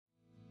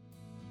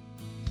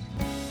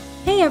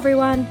Hey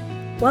everyone,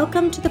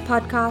 welcome to the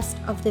podcast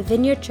of the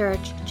Vineyard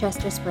Church,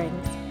 Chester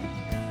Springs.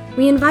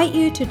 We invite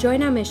you to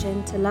join our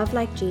mission to love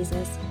like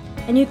Jesus,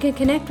 and you can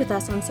connect with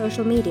us on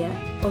social media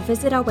or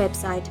visit our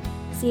website,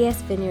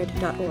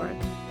 csvineyard.org.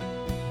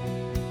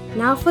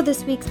 Now for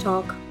this week's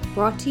talk,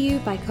 brought to you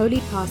by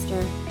co-lead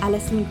pastor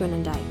Alison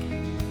Grunendijk.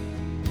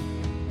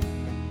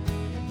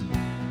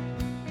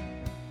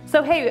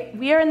 So hey,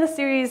 we are in the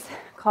series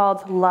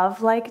called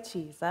Love Like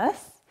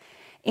Jesus.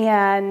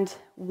 And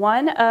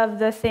one of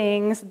the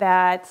things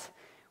that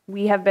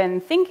we have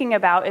been thinking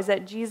about is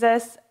that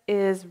Jesus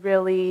is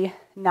really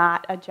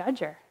not a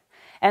judger.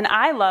 And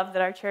I love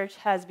that our church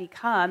has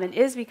become and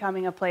is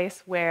becoming a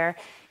place where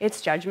it's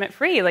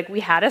judgment-free. Like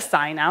we had a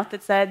sign out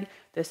that said,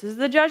 this is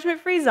the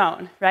judgment-free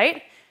zone,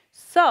 right?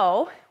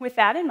 So with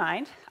that in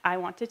mind, I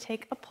want to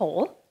take a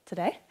poll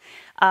today,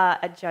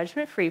 a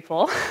judgment-free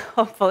poll,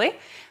 hopefully.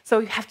 So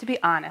you have to be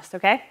honest,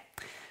 okay?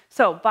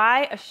 So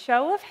by a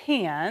show of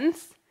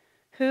hands,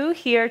 who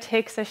here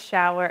takes a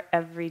shower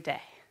every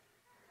day?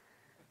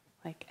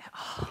 Like,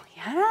 oh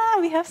yeah,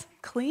 we have some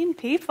clean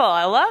people.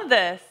 I love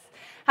this.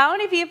 How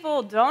many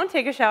people don't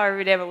take a shower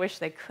every day but wish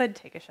they could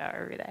take a shower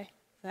every day?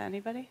 Is that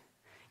anybody?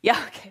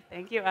 Yeah, okay,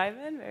 thank you,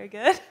 Ivan, very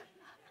good.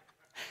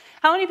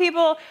 How many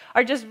people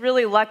are just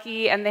really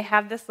lucky and they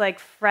have this like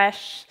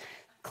fresh,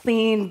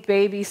 clean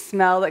baby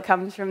smell that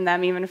comes from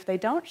them even if they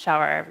don't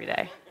shower every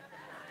day?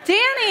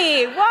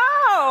 Danny,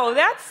 wow,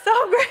 that's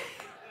so great.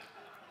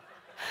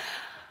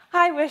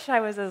 I wish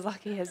I was as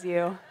lucky as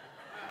you.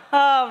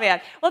 Oh,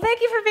 man. Well,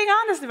 thank you for being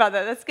honest about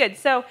that. That's good.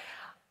 So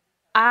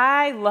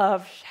I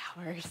love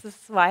showers.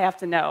 This is why I have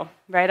to know,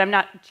 right? I'm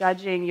not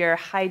judging your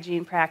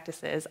hygiene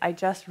practices. I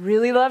just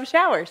really love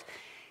showers.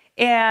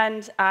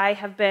 And I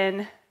have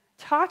been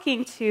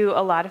talking to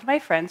a lot of my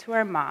friends who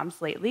are moms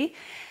lately.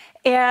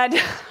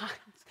 And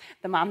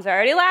the moms are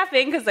already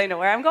laughing because they know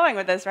where I'm going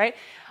with this, right?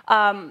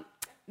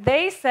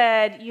 They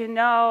said,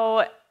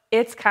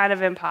 it's kind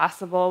of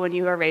impossible when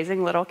you are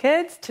raising little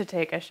kids to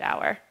take a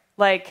shower.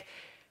 Like,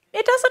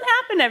 it doesn't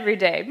happen every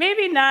day,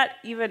 maybe not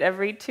even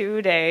every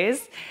 2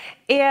 days.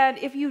 And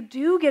if you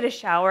do get a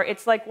shower,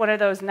 it's like one of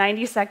those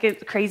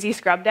 90-second crazy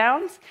scrub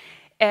downs.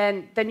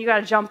 And then you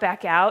got to jump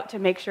back out to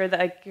make sure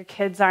that your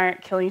kids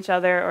aren't killing each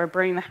other or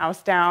burning the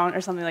house down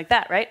or something like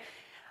that, right?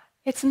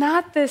 It's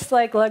not this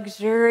like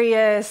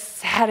luxurious,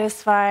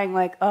 satisfying,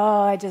 like,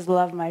 oh, I just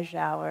love my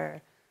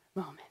shower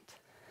moment.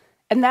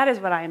 And that is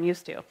what I am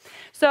used to.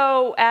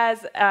 So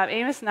as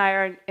Amos and I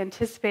are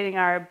anticipating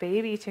our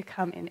baby to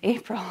come in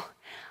April,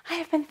 I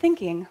have been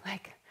thinking,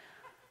 like,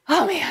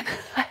 oh man,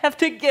 I have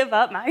to give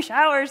up my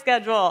shower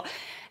schedule.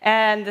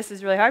 And this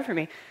is really hard for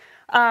me.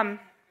 I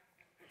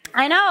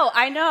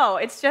know.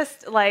 It's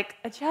just like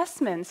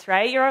adjustments,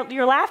 right?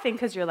 You're laughing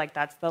because you're like,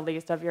 that's the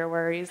least of your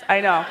worries.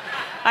 I know.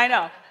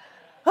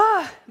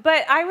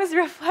 But I was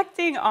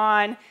reflecting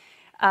on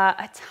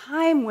a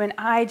time when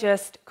I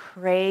just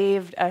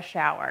craved a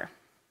shower.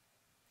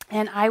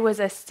 And I was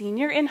a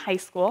senior in high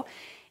school,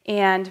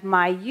 and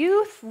my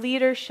youth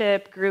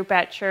leadership group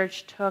at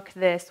church took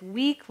this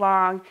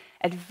week-long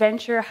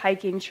adventure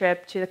hiking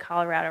trip to the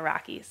Colorado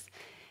Rockies.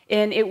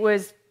 And it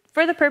was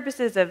for the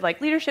purposes of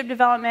like leadership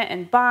development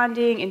and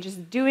bonding and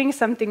just doing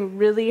something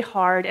really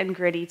hard and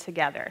gritty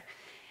together.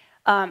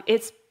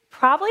 It's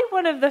probably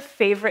one of the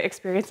favorite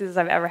experiences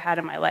I've ever had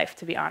in my life,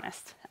 to be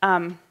honest.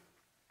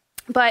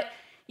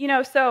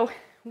 So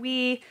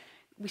we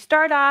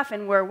start off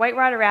and we're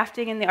whitewater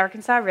rafting in the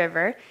Arkansas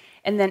River,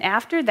 and then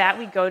after that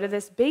we go to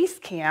this base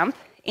camp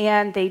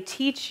and they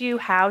teach you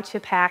how to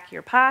pack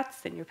your pots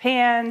and your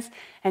pans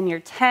and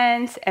your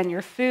tent and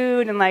your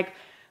food, and like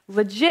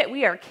legit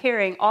we are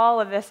carrying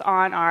all of this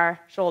on our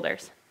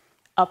shoulders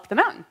up the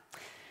mountain.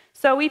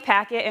 So we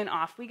pack it and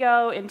off we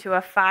go into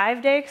a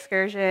 5-day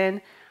excursion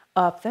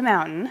up the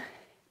mountain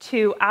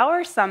to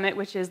our summit,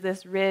 which is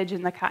this ridge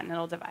in the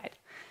Continental Divide.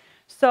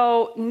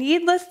 So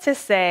needless to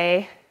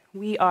say,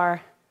 we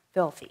are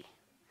filthy,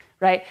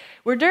 right?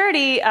 We're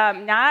dirty,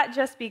 not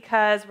just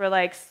because we're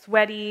like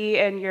sweaty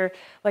and you're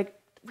like,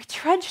 we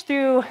trudged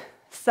through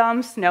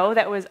some snow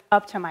that was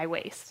up to my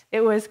waist. It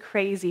was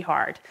crazy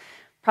hard.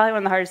 Probably one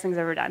of the hardest things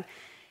I've ever done.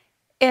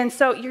 And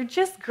so you're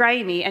just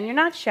grimy and you're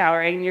not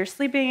showering. You're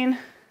sleeping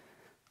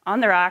on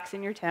the rocks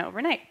in your tent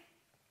overnight.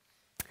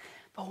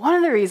 But one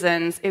of the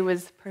reasons it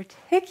was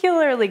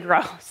particularly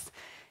gross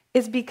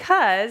is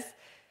because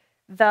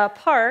the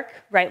park,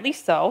 rightly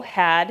so,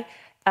 had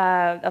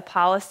a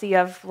policy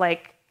of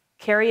like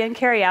carry in,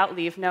 carry out,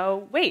 leave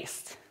no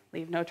waste.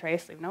 Leave no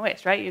trace, leave no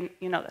waste, right?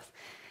 You know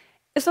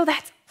this. So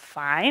that's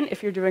fine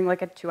if you're doing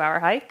like a 2-hour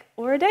hike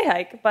or a day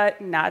hike, but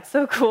not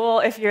so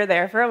cool if you're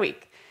there for a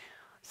week.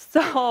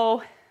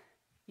 So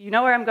you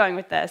know where I'm going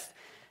with this.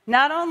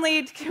 Not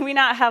only can we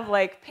not have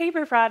like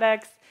paper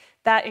products,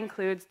 that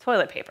includes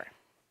toilet paper.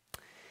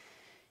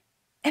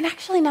 And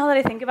actually, now that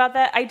I think about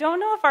that, I don't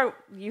know if our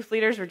youth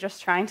leaders were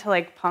just trying to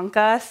like punk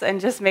us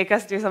and just make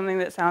us do something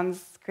that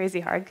sounds crazy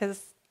hard,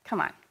 because come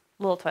on, a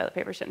little toilet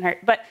paper shouldn't hurt.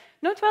 But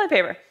no toilet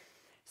paper.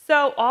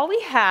 So all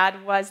we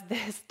had was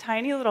this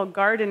tiny little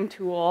garden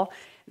tool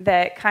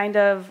that kind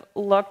of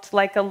looked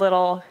like a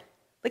little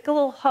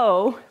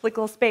hoe, like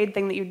a little spade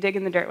thing that you dig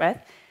in the dirt with.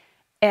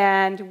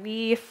 And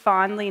we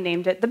fondly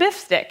named it the Biff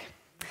Stick.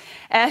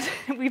 And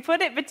we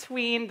put it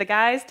between the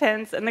guys'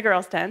 tents and the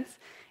girls' tents.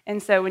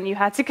 And so when you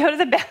had to go to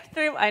the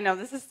bathroom, I know,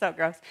 this is so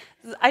gross.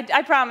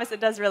 I promise it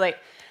does relate.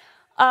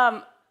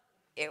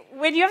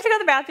 When you have to go to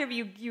the bathroom,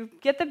 you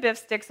get the Biff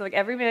Stick, so like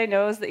everybody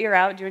knows that you're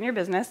out doing your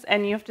business,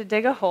 and you have to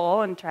dig a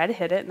hole and try to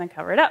hit it and then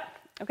cover it up.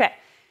 Okay.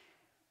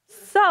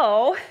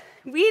 So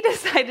we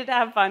decided to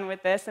have fun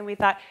with this, and we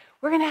thought,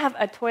 we're going to have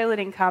a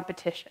toileting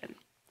competition,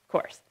 of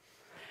course.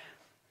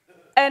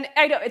 And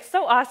I know, it's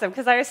so awesome,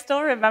 because I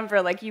still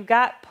remember, like, you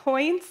got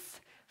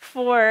points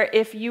for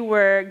if you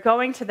were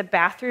going to the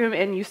bathroom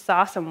and you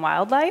saw some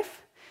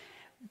wildlife,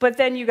 but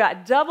then you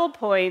got double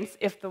points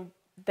if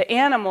the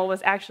animal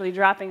was actually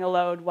dropping a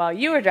load while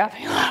you were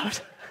dropping a load.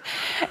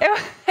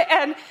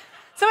 And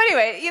so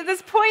anyway,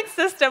 this point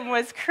system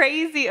was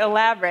crazy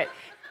elaborate.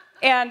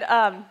 And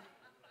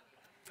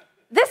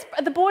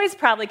the boys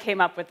probably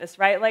came up with this,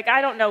 right? Like,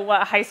 I don't know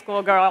what high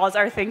school girls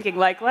are thinking,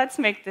 like, let's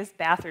make this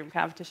bathroom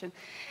competition.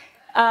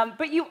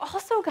 But you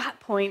also got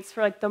points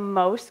for, like, the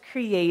most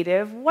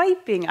creative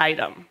wiping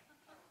item,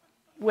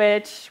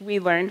 which we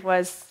learned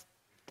was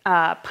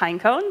pine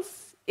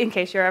cones, in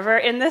case you're ever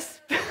in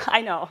this.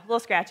 I know, a little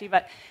scratchy,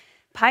 but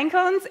pine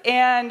cones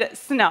and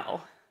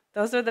snow.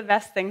 Those are the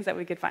best things that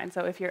we could find.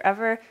 So if you're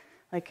ever,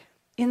 like,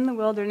 in the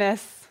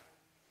wilderness,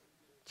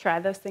 try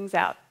those things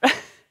out,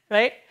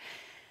 right?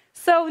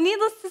 So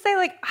needless to say,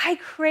 like, I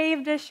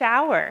craved a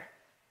shower.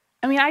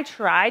 I mean, I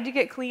tried to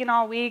get clean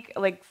all week,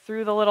 like,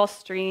 through the little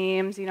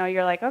streams. You know,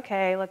 you're like,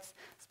 okay, let's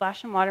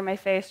splash some water in my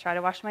face, try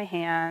to wash my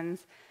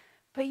hands.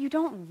 But you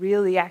don't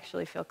really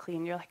actually feel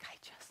clean. You're like, I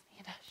just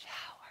need a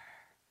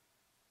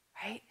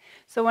shower, right?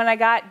 So when I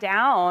got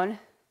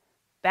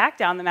back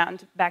down the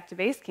mountain, back to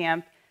base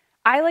camp,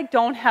 I, like,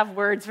 don't have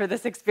words for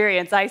this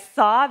experience. I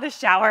saw the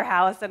shower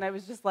house, and I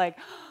was just like,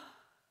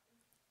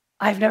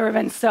 I've never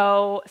been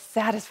so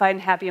satisfied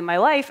and happy in my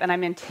life, and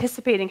I'm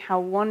anticipating how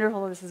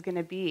wonderful this is going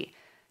to be.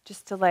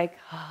 Just to, like,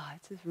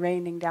 it's just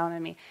raining down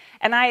on me.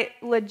 And I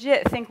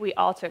legit think we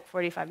all took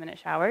 45-minute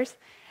showers,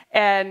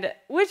 and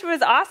which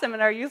was awesome.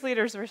 And our youth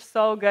leaders were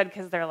so good,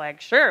 because they're like,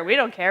 sure, we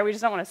don't care. We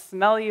just don't want to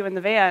smell you in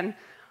the van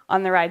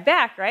on the ride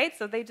back, right?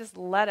 So they just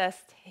let us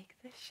take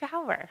the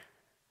shower.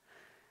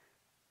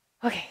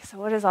 Okay, so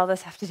what does all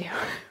this have to do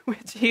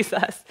with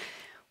Jesus?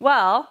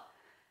 Well,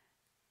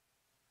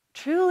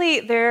 truly,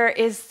 there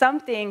is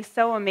something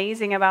so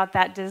amazing about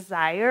that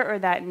desire or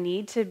that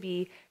need to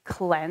be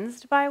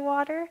cleansed by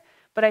water.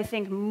 But I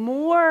think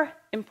more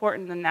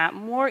important than that,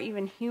 more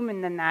even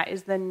human than that,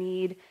 is the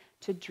need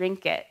to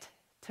drink it,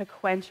 to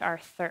quench our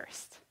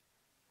thirst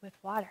with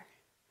water.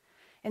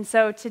 And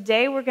so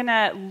today we're going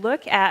to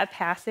look at a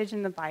passage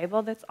in the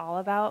Bible that's all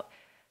about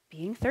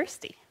being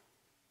thirsty.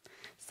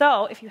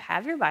 So if you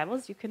have your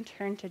Bibles, you can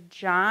turn to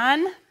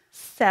John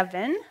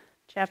 7,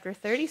 chapter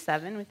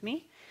 37 with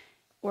me,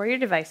 or your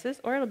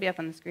devices, or it'll be up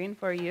on the screen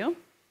for you.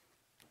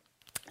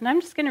 And I'm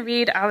just going to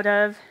read out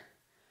of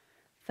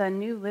the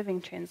New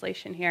Living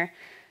Translation here.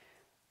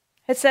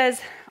 It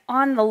says,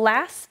 on the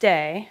last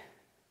day,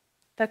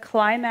 the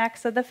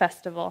climax of the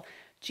festival,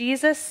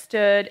 Jesus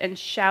stood and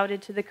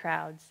shouted to the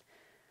crowds,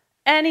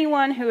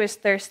 anyone who is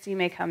thirsty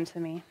may come to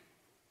me.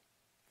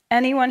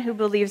 Anyone who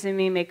believes in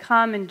me may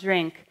come and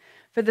drink,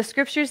 for the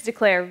scriptures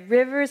declare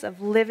rivers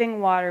of living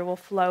water will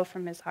flow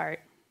from his heart.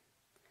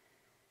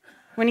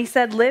 When he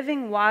said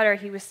living water,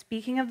 he was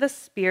speaking of the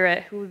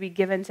Spirit who would be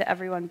given to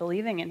everyone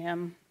believing in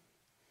him.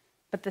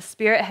 But the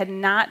Spirit had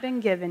not been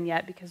given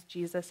yet because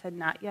Jesus had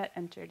not yet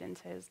entered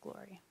into his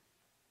glory.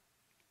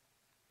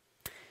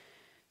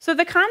 So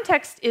the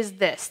context is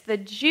this. The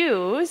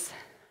Jews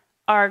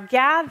are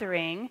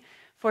gathering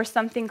for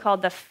something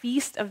called the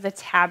Feast of the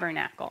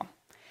Tabernacle.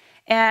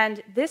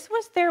 And this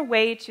was their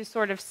way to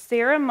sort of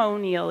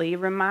ceremonially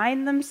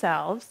remind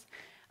themselves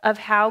of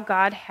how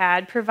God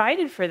had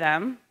provided for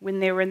them when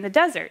they were in the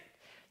desert.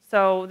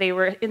 So they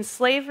were in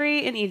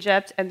slavery in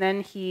Egypt, and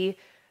then he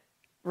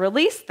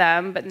released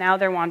them, but now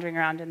they're wandering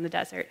around in the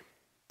desert.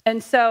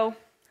 And so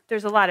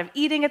there's a lot of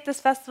eating at this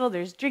festival,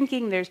 there's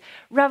drinking, there's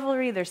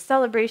revelry, there's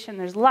celebration,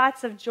 there's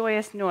lots of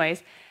joyous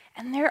noise.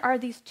 And there are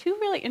these two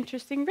really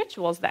interesting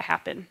rituals that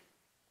happen.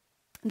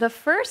 The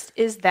first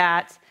is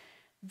that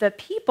the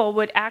people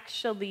would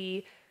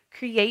actually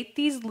create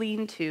these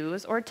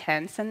lean-tos or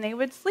tents, and they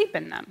would sleep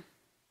in them.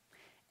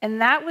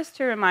 And that was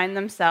to remind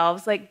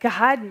themselves, like,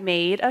 God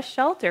made a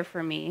shelter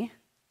for me,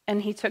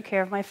 and he took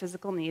care of my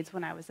physical needs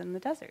when I was in the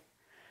desert.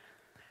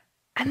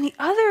 And the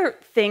other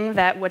thing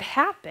that would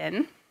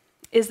happen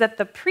is that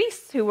the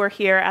priests who were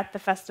here at the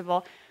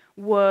festival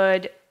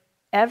would,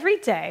 every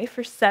day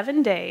for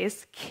 7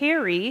 days,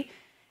 carry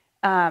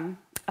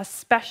a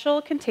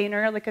special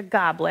container, like a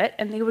goblet,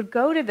 and they would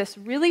go to this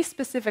really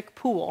specific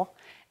pool,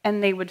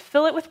 and they would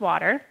fill it with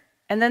water,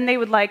 and then they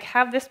would, like,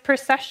 have this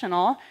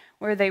processional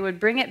where they would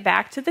bring it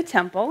back to the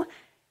temple,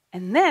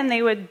 and then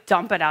they would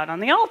dump it out on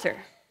the altar.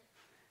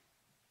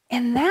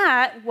 And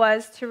that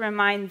was to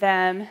remind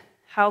them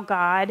how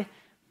God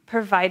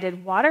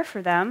provided water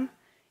for them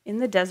in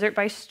the desert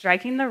by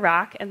striking the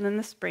rock, and then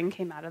the spring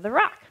came out of the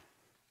rock.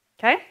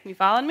 Okay, you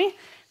following me?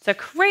 It's a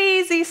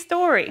crazy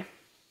story.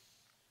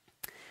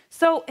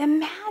 So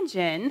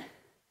imagine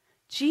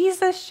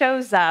Jesus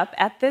shows up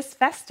at this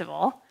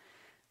festival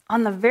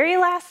on the very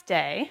last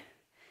day,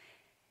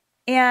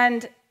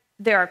 and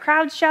there are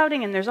crowds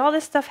shouting, and there's all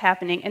this stuff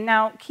happening. And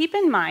now keep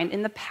in mind,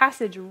 in the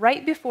passage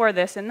right before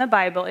this in the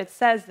Bible, it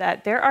says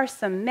that there are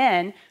some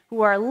men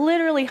who are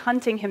literally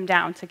hunting him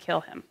down to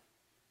kill him.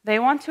 They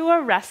want to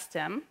arrest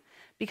him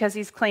because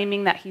he's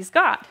claiming that he's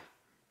God.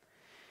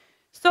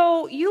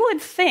 So you would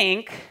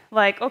think,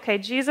 like, okay,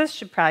 Jesus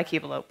should probably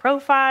keep a low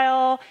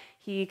profile.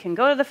 He can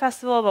go to the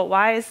festival,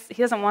 but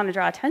he doesn't want to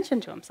draw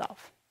attention to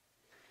himself.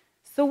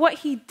 So what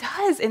he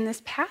does in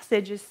this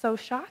passage is so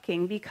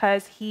shocking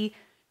because he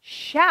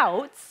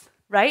shouts,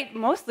 right?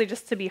 Mostly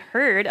just to be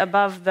heard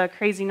above the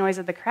crazy noise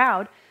of the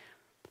crowd.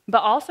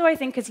 But also, I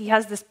think, because he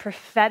has this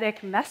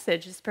prophetic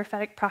message, this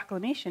prophetic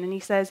proclamation, and he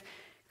says,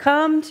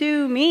 "Come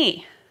to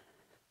me.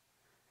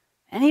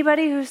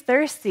 Anybody who's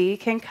thirsty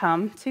can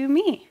come to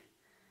me.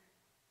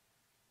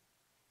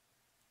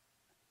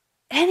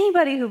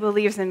 Anybody who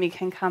believes in me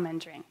can come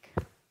and drink."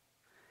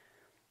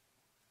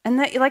 And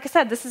that, like I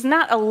said, this is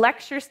not a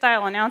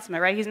lecture-style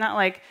announcement, right? He's not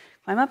like,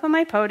 climb up on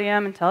my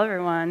podium and tell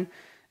everyone,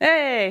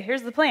 hey,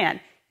 here's the plan.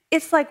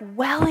 It's like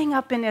welling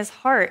up in his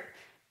heart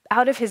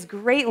out of his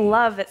great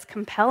love that's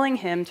compelling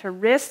him to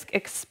risk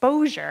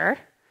exposure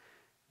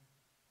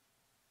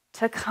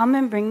to come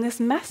and bring this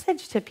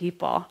message to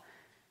people.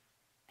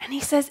 And he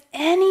says,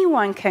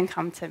 anyone can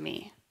come to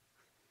me.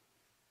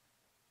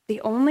 The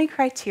only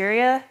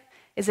criteria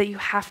is that you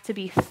have to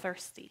be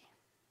thirsty.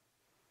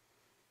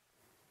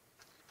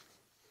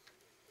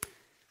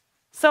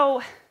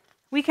 So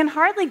we can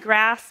hardly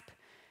grasp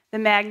the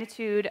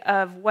magnitude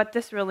of what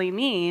this really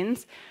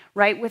means,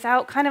 right,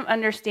 without kind of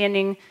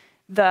understanding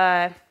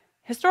the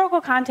historical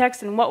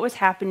context and what was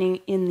happening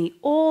in the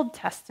Old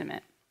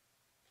Testament.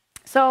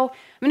 So I'm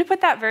going to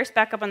put that verse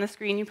back up on the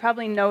screen. You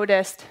probably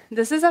noticed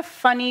this is a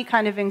funny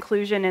kind of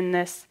inclusion in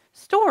this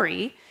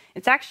story.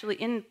 It's actually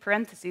in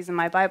parentheses in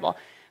my Bible.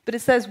 But it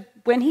says,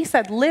 when he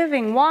said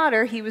living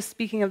water, he was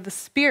speaking of the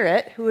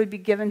Spirit who would be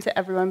given to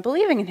everyone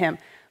believing in him.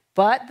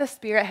 But the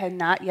Spirit had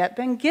not yet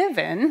been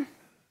given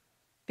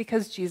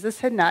because Jesus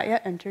had not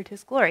yet entered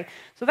his glory.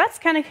 So that's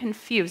kind of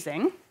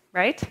confusing,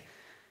 right?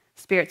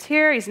 Spirit's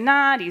here, he's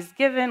not, he's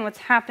given, what's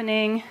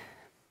happening?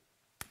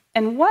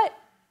 And what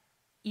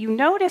you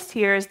notice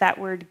here is that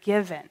word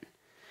given.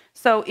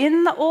 So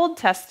in the Old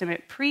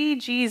Testament,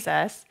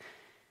 pre-Jesus,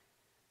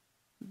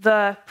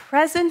 the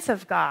presence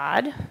of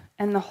God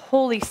and the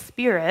Holy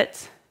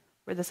Spirit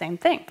were the same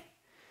thing.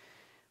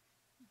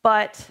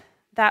 But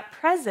that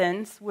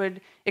presence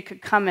it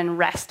could come and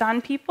rest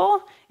on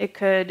people. It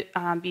could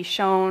be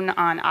shown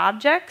on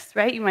objects,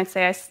 right? You might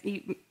say,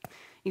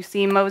 you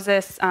see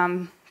Moses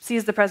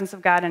sees the presence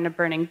of God in a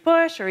burning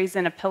bush, or he's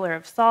in a pillar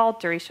of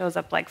salt, or he shows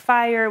up like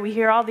fire. We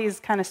hear all these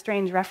kind of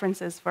strange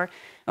references for,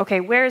 okay,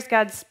 where's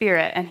God's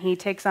Spirit? And he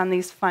takes on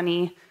these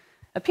funny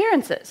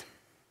appearances.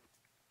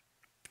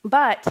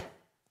 But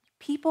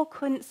people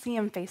couldn't see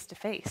him face to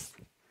face.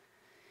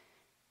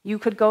 You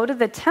could go to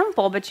the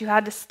temple, but you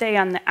had to stay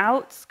on the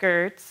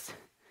outskirts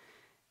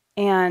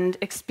and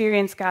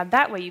experience God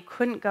that way. You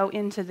couldn't go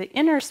into the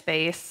inner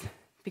space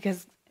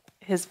because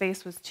his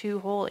face was too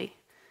holy.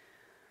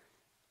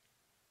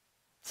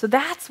 So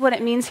that's what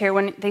it means here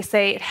when they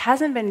say it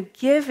hasn't been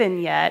given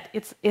yet.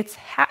 It's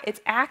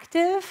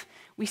active.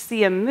 We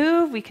see him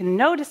move. We can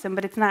notice him,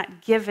 but it's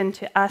not given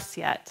to us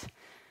yet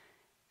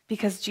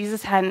because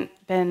Jesus hadn't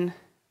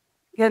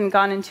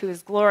gone into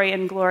his glory,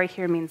 and glory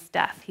here means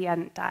death. He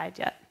hadn't died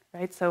yet,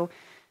 right? So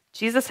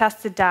Jesus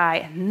has to die,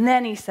 and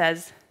then he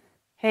says,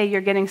 hey,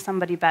 you're getting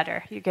somebody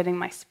better. You're getting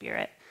my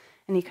Spirit,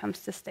 and he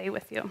comes to stay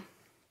with you.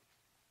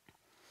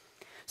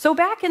 So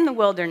back in the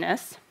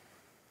wilderness,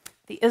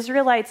 the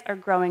Israelites are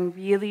growing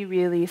really,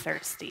 really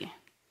thirsty.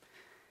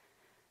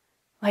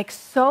 Like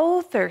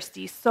so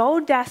thirsty, so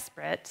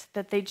desperate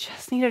that they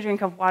just need a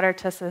drink of water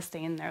to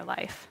sustain their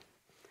life.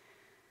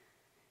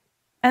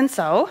 And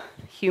so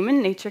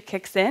human nature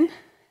kicks in,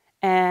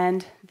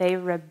 and they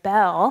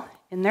rebel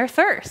in their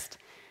thirst.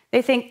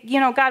 They think,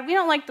 God, we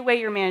don't like the way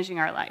you're managing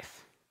our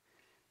life.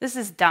 This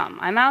is dumb.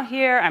 I'm out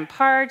here, I'm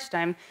parched,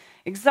 I'm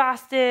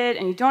exhausted,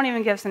 and you don't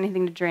even give us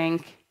anything to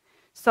drink.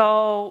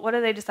 So what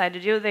do they decide to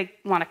do? They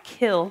want to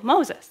kill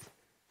Moses,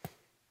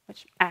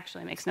 which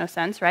actually makes no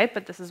sense, right?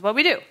 But this is what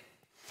we do.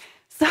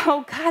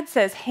 So God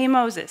says, hey,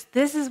 Moses,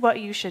 this is what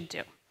you should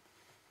do.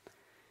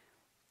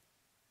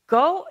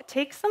 Go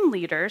take some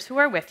leaders who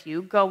are with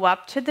you, go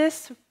up to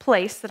this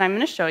place that I'm going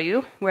to show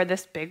you where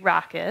this big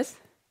rock is,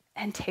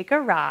 and take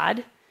a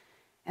rod,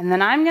 and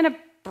then I'm going to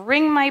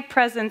bring my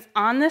presence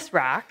on this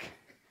rock,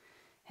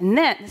 and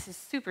then, this is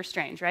super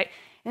strange, right?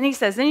 And he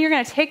says, then you're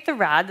going to take the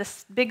rod,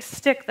 this big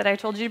stick that I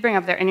told you to bring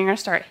up there, and you're going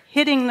to start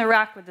hitting the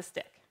rock with the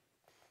stick,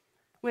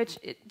 which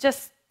it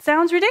just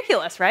sounds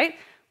ridiculous, right?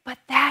 But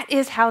that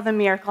is how the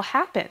miracle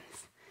happens.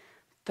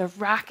 the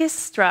rock is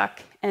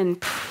struck,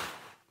 and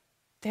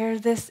there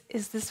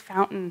is this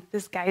fountain,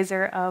 this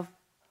geyser of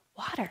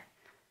water.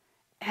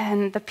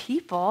 And the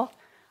people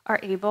are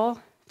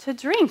able to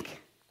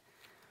drink.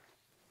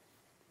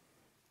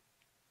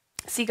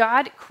 See,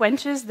 God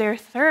quenches their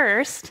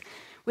thirst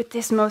with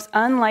this most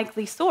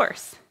unlikely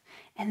source.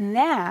 And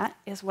that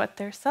is what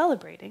they're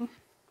celebrating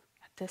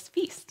at this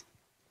feast.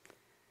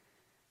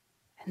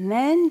 And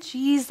then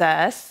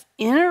Jesus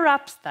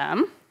interrupts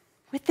them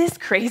with this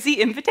crazy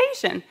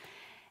invitation.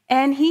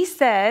 And he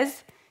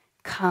says,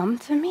 "Come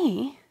to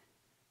me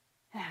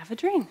and have a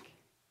drink."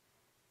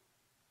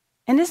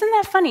 And isn't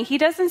that funny? He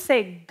doesn't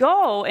say,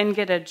 "Go and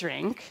get a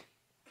drink."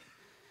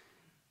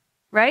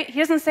 Right? He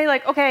doesn't say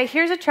like, "Okay,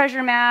 here's a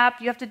treasure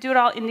map. You have to do it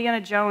all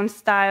Indiana Jones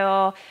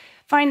style.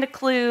 Find the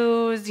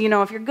clues.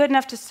 If you're good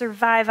enough to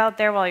survive out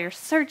there while you're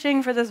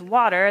searching for this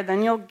water,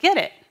 then you'll get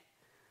it."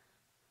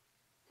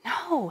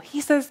 No,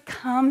 he says,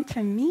 "Come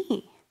to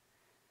me."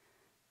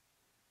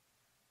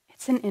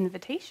 It's an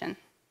invitation.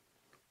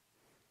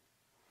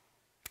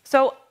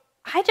 So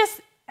I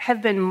just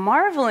have been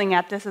marveling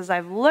at this as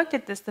I've looked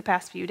at this the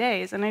past few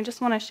days, and I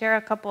just want to share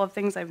a couple of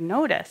things I've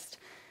noticed.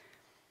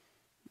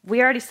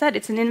 We already said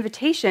it's an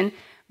invitation,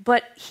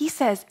 but he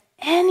says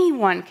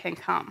anyone can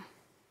come.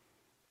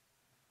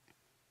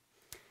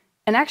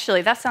 And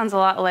actually, that sounds a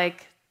lot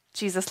like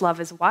Jesus' love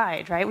is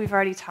wide, right? We've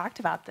already talked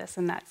about this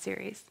in that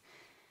series.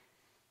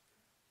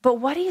 But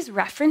what he's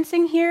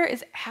referencing here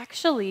is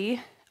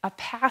actually a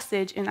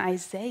passage in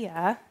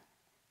Isaiah.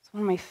 It's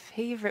one of my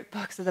favorite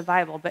books of the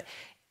Bible, but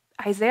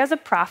Isaiah's a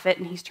prophet,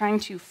 and he's trying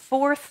to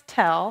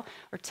foretell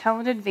or tell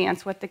in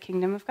advance what the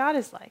kingdom of God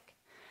is like.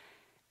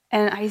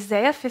 And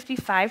Isaiah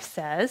 55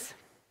 says,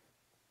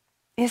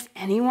 "Is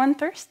anyone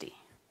thirsty?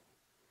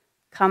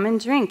 Come and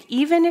drink,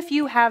 even if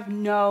you have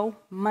no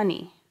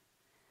money.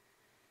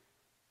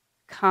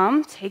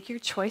 Come, take your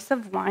choice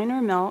of wine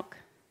or milk.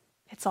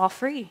 It's all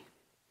free.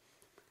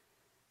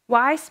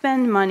 Why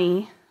spend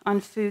money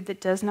on food that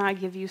does not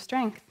give you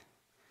strength?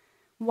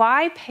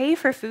 Why pay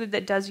for food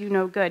that does you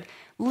no good?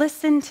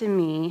 Listen to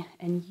me,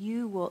 and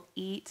you will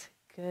eat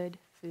good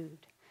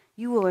food.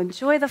 You will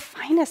enjoy the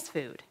finest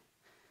food.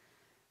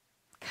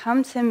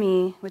 Come to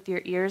me with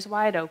your ears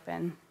wide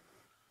open.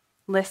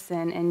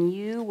 Listen, and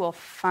you will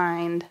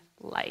find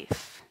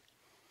life.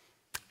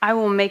 I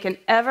will make an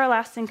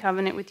everlasting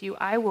covenant with you.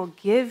 I will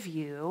give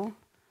you,"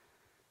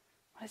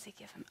 what does he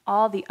give him?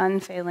 "All the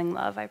unfailing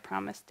love I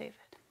promised David."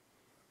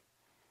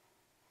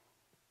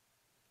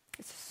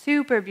 It's a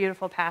super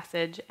beautiful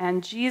passage,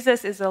 and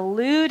Jesus is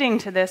alluding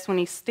to this when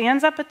he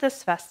stands up at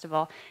this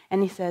festival,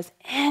 and he says,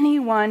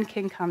 "Anyone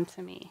can come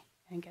to me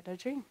and get a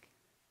drink.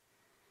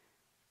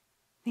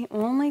 The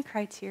only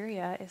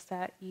criteria is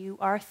that you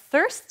are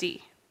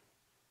thirsty,"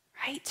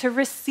 right? To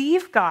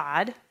receive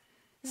God,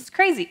 this is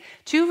crazy.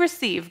 To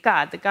receive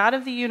God, the God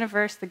of the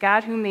universe, the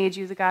God who made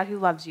you, the God who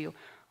loves you,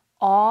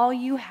 all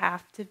you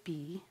have to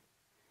be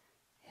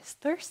is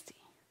thirsty.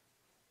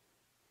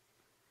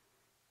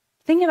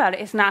 Think about it.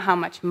 It's not how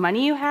much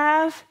money you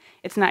have.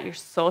 It's not your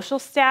social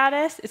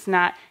status. It's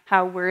not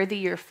how worthy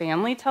your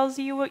family tells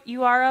you what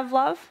you are of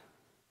love.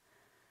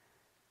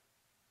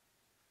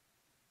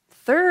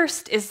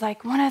 Thirst is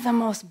like one of the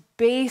most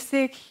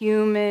basic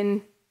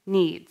human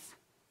needs.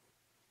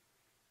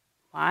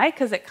 Why?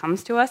 Because it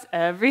comes to us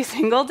every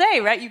single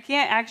day, right? You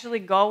can't actually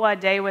go a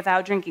day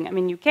without drinking. I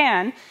mean, you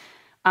can,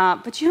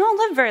 but you don't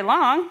live very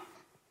long,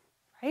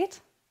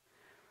 right?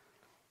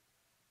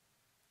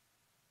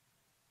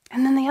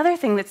 And then the other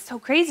thing that's so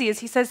crazy is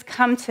he says,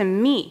 "Come to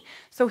me."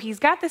 So he's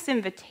got this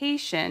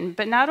invitation,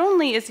 but not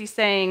only is he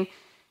saying,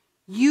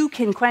 you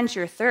can quench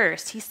your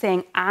thirst, he's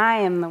saying, I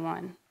am the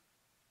one.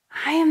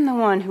 I am the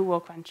one who will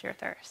quench your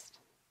thirst.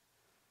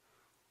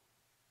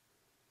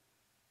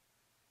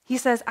 He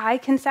says, I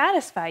can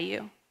satisfy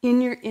you in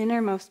your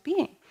innermost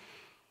being.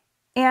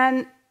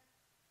 And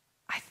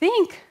I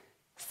think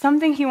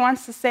something he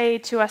wants to say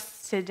to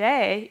us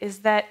today is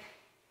that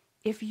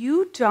if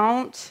you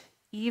don't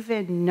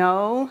even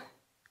know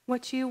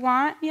what you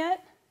want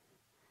yet,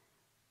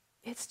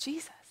 it's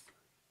Jesus.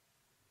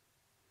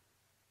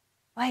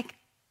 Like,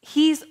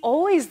 he's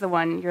always the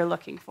one you're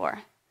looking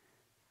for.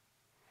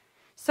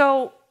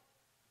 So,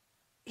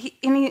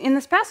 in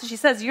this passage, he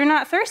says, you're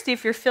not thirsty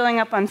if you're filling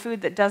up on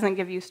food that doesn't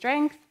give you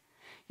strength.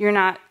 You're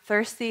not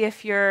thirsty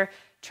if you're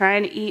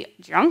trying to eat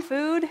junk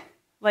food.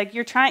 Like,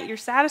 you're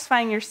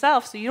satisfying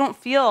yourself so you don't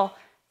feel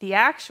the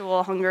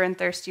actual hunger and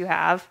thirst you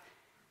have,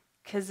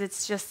 because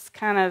it's just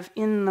kind of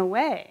in the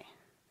way.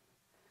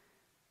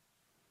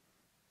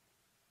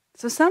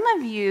 So some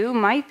of you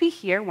might be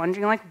here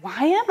wondering, like,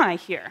 why am I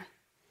here?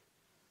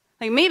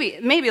 Like,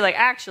 maybe like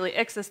actually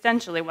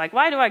existentially, like,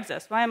 why do I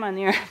exist? Why am I on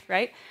the earth,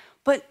 right?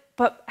 But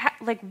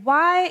like,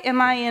 why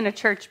am I in a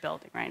church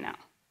building right now?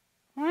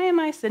 Why am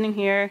I sitting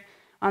here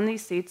on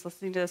these seats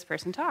listening to this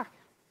person talk?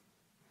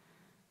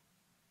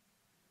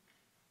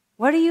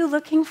 What are you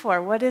looking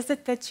for? What is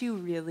it that you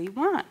really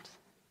want?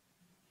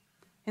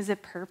 Is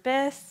it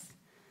purpose,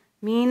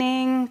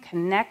 meaning,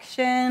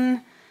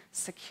 connection,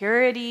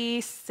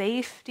 security,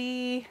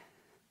 safety?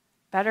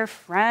 better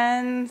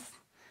friends,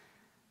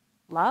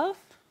 love?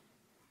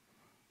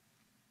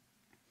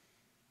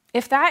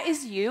 If that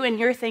is you and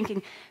you're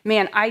thinking,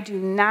 man, I do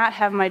not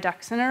have my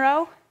ducks in a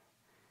row,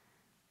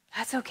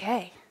 that's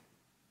okay.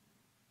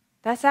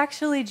 That's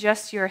actually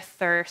just your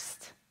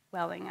thirst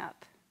welling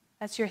up.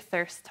 That's your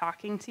thirst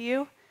talking to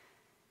you.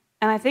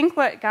 And I think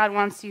what God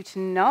wants you to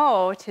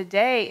know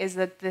today is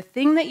that the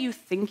thing that you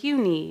think you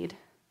need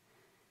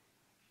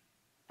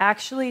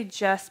actually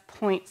just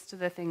points to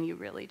the thing you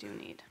really do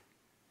need.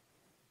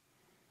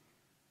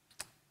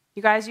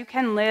 You guys, you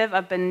can live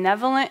a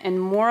benevolent and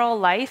moral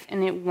life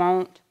and it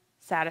won't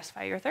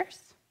satisfy your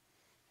thirst.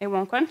 It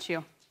won't quench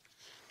you.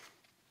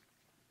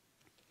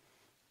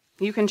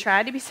 You can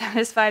try to be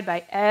satisfied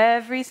by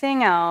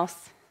everything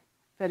else,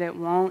 but it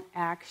won't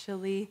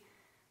actually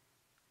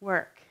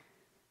work.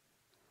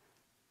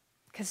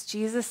 Because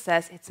Jesus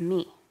says, it's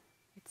me.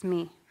 It's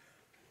me.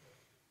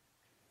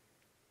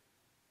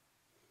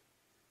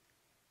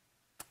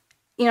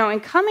 You know,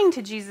 in coming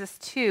to Jesus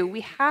too,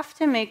 we have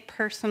to make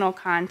personal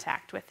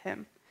contact with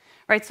him.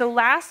 Right? So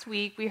last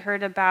week we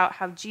heard about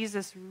how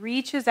Jesus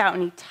reaches out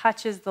and he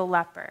touches the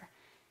leper.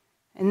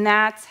 And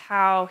that's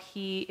how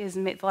the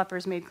leper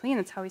is made clean.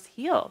 That's how he's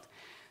healed.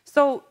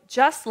 So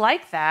just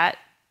like that,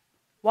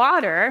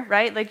 water,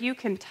 right? Like you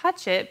can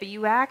touch it, but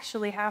you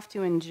actually have to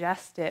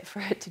ingest it for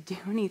it to do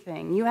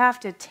anything. You have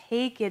to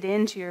take it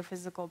into your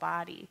physical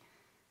body.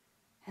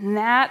 And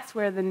that's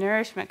where the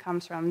nourishment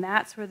comes from.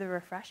 That's where the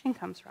refreshing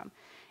comes from.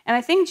 And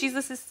I think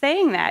Jesus is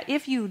saying that.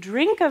 If you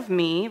drink of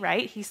me,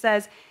 right, he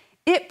says,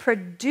 it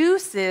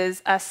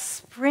produces a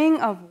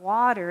spring of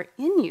water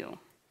in you,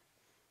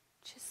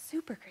 which is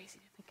super crazy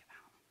to think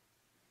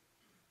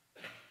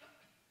about.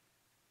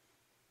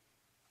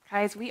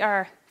 Guys, we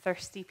are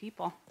thirsty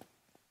people.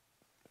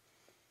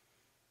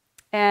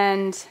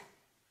 And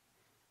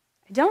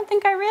I don't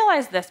think I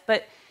realized this,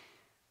 but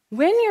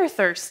when you're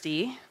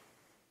thirsty,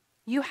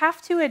 you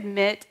have to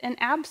admit an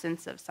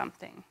absence of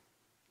something.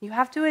 You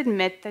have to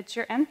admit that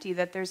you're empty,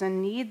 that there's a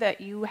need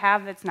that you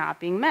have that's not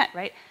being met,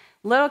 right?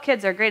 Little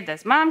kids are great at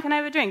this. Mom, can I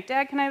have a drink?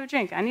 Dad, can I have a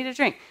drink? I need a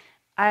drink.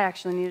 I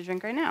actually need a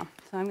drink right now,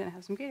 so I'm going to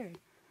have some Gatorade,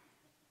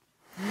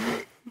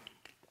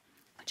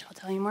 which I'll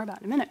tell you more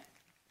about in a minute.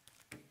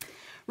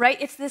 Right?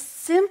 It's this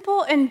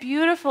simple and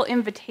beautiful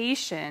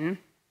invitation,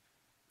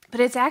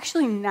 but it's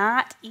actually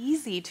not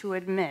easy to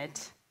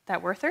admit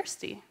that we're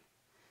thirsty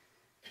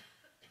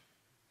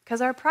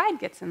because our pride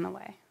gets in the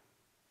way.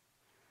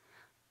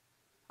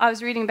 I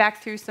was reading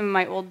back through some of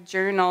my old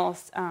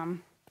journals a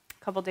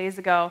couple days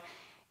ago,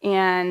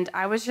 and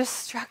I was just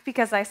struck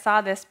because I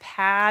saw this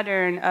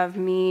pattern of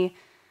me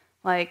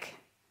like,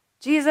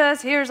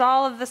 Jesus, here's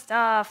all of the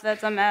stuff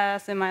that's a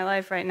mess in my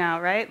life right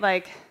now, right?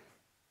 Like,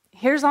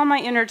 here's all my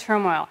inner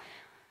turmoil.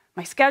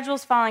 My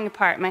schedule's falling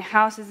apart. My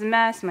house is a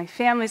mess. My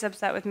family's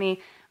upset with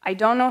me. I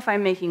don't know if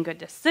I'm making good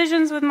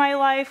decisions with my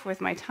life, with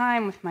my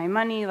time, with my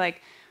money.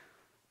 Like,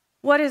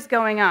 what is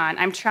going on?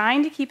 I'm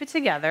trying to keep it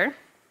together.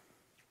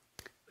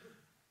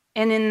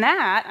 And in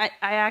that,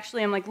 I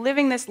actually am like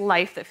living this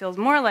life that feels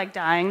more like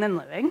dying than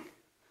living.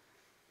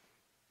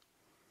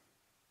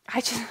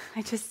 I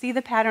just see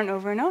the pattern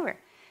over and over.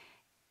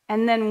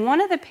 And then one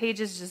of the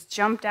pages just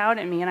jumped out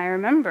at me, and I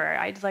remember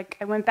I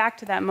went back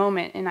to that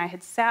moment, and I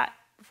had sat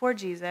before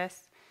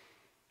Jesus,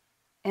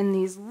 and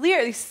these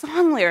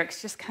song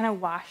lyrics just kind of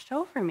washed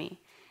over me.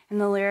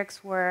 And the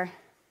lyrics were,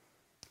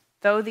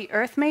 though the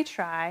earth may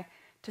try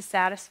to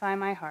satisfy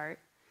my heart,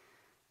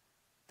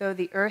 though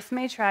the earth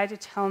may try to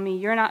tell me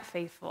you're not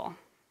faithful,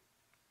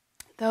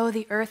 though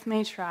the earth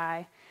may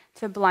try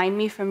to blind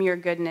me from your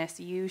goodness,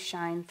 you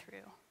shine through.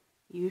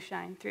 You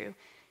shine through.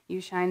 You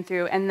shine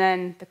through. And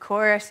then the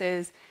chorus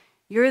is,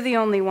 you're the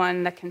only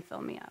one that can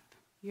fill me up.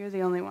 You're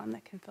the only one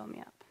that can fill me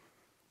up.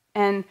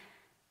 And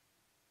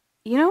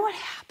you know what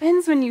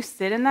happens when you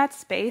sit in that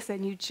space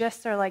and you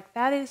just are like,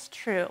 that is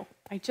true.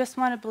 I just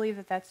want to believe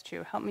that that's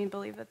true. Help me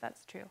believe that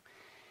that's true.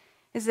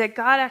 Is that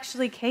God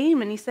actually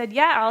came and he said,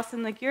 yeah,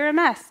 Allison, like you're a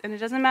mess. And it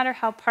doesn't matter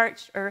how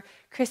parched or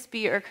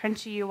crispy or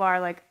crunchy you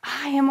are, like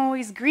I am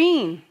always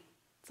green.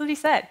 That's what he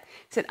said.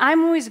 He said,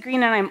 I'm always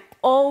green and I'm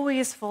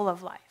always full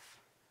of life.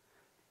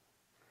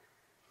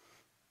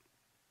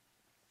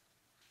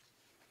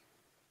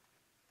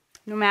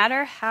 No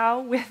matter how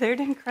withered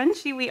and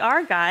crunchy we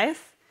are, guys,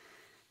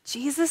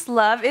 Jesus'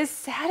 love is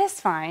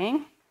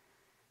satisfying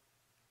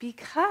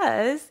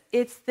because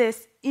it's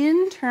this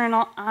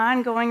internal,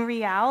 ongoing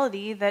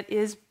reality that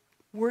is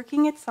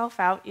working itself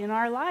out in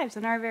our lives,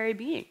 in our very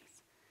beings.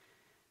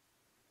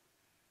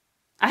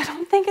 I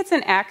don't think it's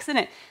an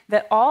accident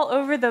that all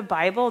over the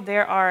Bible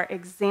there are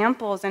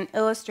examples and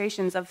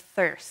illustrations of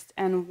thirst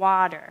and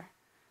water,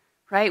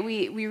 right?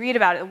 We read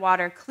about it.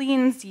 Water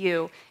cleans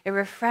you. It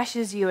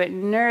refreshes you. It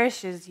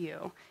nourishes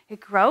you. It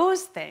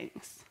grows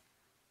things.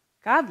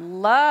 God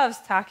loves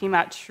talking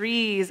about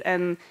trees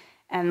and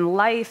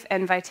life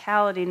and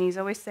vitality, and he's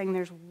always saying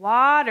there's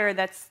water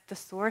that's the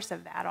source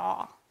of that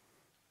all.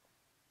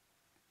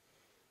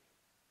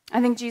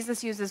 I think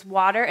Jesus uses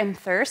water and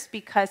thirst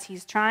because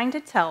he's trying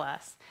to tell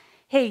us,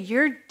 hey,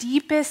 your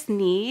deepest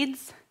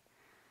needs,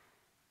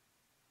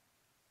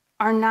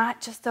 are not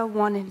just a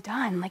one and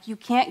done. Like, you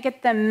can't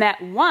get them met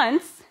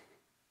once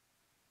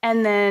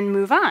and then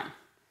move on.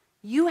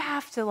 You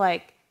have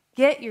to,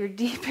 get your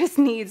deepest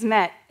needs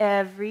met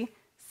every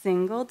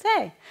single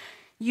day.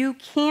 You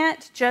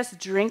can't just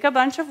drink a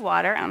bunch of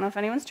water. I don't know if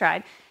anyone's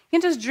tried. You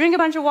can't just drink a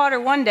bunch of water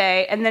one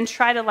day and then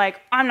try to,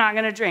 I'm not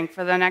going to drink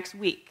for the next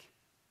week.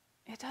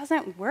 It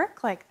doesn't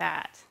work like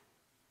that.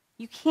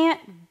 You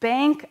can't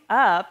bank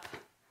up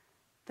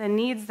the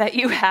needs that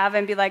you have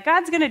and be like,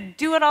 God's going to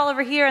do it all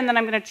over here, and then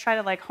I'm going to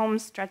try to home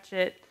stretch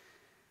it.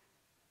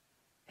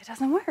 It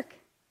doesn't work.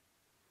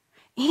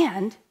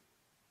 And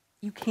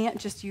you can't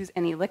just use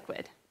any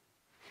liquid.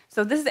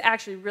 So this is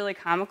actually really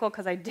comical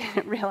because I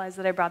didn't realize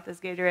that I brought this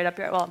Gatorade up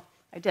here. Well,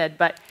 I did,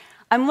 but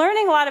I'm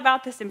learning a lot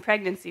about this in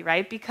pregnancy,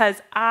 right?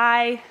 Because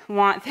I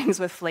want things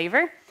with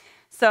flavor.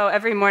 So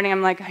every morning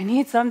I'm like, I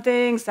need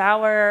something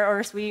sour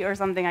or sweet or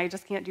something. I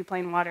just can't do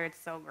plain water. It's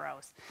so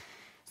gross.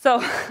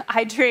 So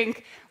I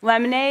drink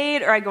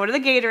lemonade, or I go to the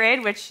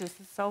Gatorade, which is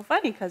so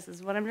funny because this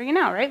is what I'm drinking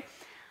now, right?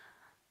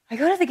 I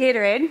go to the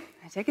Gatorade,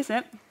 I take a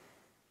sip.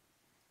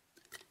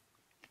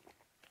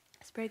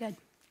 It's pretty good.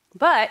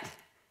 But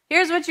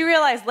here's what you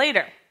realize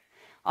later.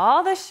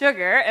 All the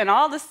sugar and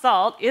all the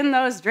salt in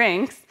those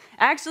drinks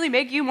actually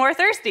make you more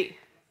thirsty,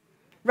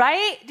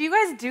 right? Do you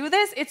guys do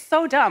this? It's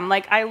so dumb.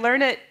 I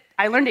learned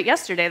it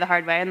yesterday the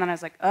hard way, and then I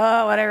was like,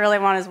 oh, what I really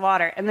want is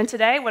water. And then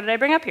today, what did I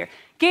bring up here?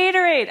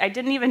 Gatorade. I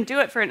didn't even do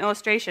it for an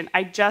illustration.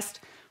 I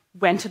just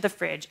went to the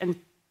fridge and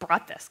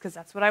brought this because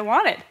that's what I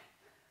wanted.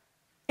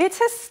 It's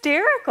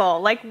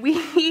hysterical.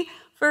 We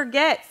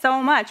forget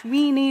so much.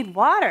 We need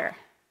water.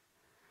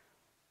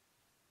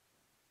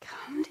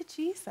 Come to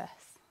Jesus,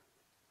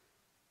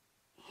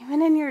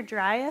 even in your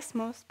driest,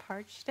 most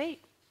parched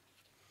state.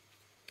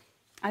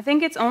 I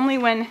think it's only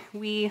when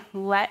we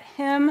let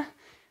him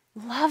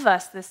love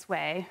us this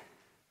way,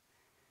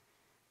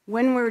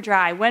 when we're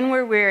dry, when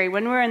we're weary,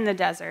 when we're in the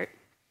desert,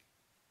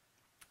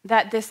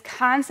 that this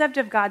concept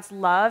of God's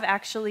love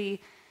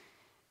actually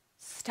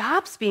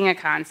stops being a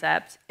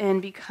concept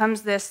and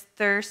becomes this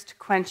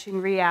thirst-quenching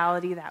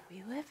reality that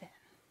we live in.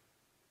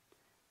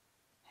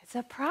 It's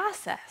a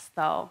process,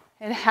 though.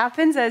 It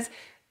happens as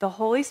the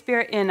Holy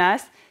Spirit in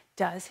us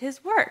does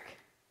his work.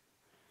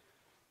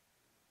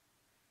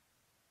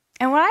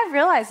 And what I've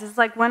realized is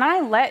when I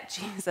let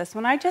Jesus,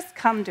 when I just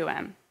come to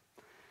him,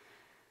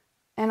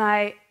 and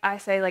I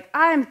say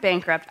I'm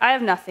bankrupt, I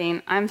have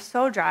nothing, I'm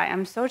so dry,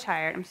 I'm so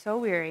tired, I'm so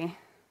weary,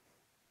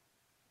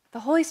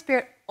 the Holy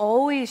Spirit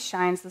always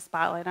shines the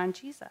spotlight on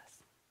Jesus.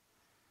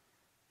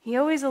 He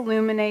always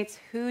illuminates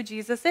who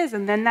Jesus is,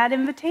 and then that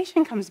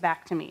invitation comes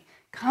back to me.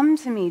 Come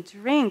to me,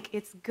 drink,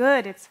 it's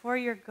good, it's for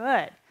your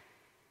good.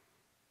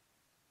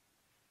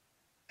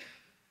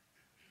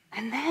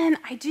 And then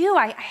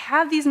I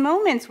have these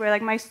moments where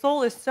my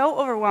soul is so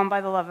overwhelmed by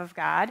the love of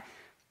God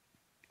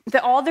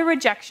that all the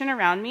rejection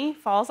around me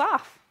falls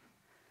off.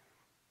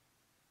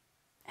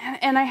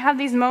 And I have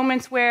these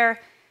moments where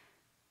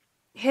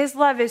his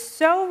love is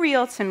so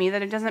real to me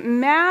that it doesn't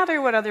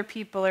matter what other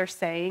people are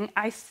saying,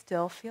 I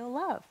still feel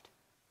loved.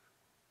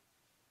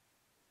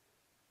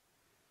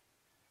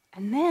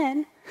 And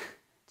then,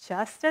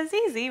 just as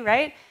easy,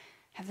 right?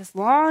 Have this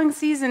long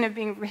season of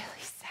being really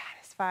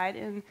satisfied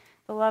in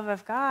the love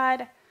of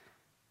God,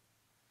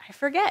 I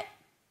forget.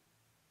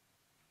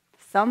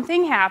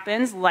 Something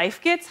happens,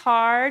 life gets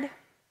hard.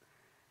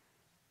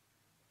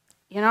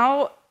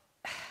 God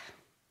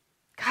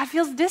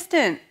feels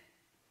distant.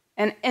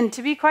 And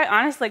to be quite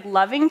honest,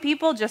 loving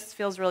people just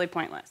feels really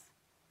pointless.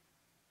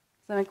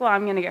 So I'm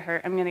I'm going to get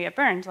hurt, I'm going to get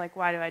burned.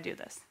 Why do I do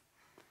this?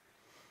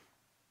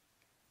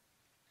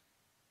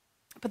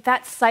 But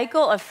that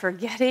cycle of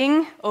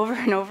forgetting over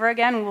and over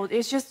again,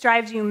 it just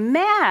drives you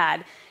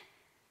mad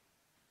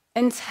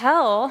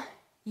until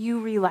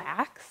you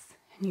relax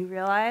and you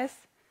realize,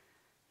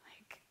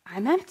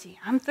 I'm empty,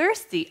 I'm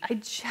thirsty. I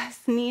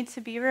just need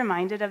to be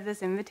reminded of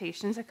this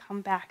invitation to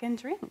come back and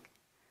drink.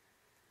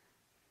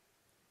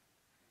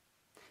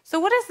 So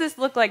what does this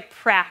look like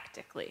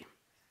practically?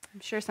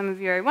 I'm sure some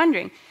of you are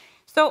wondering.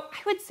 So I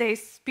would say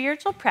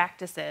spiritual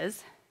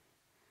practices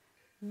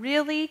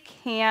really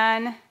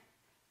can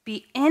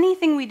be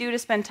anything we do to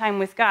spend time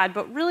with God,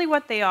 but really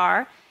what they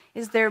are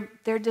is they're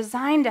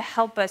designed to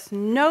help us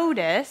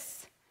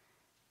notice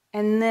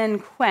and then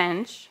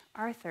quench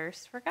our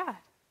thirst for God.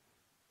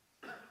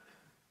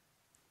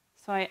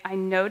 So I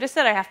notice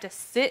that I have to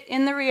sit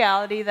in the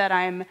reality that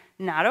I'm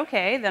not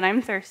okay, that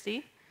I'm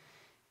thirsty.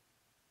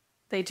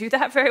 They do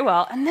that very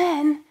well. And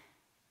then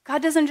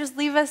God doesn't just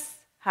leave us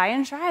high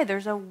and dry.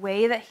 There's a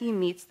way that he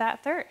meets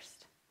that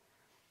thirst.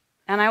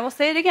 And I will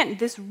say it again,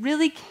 this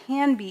really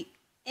can be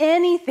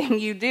anything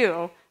you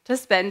do to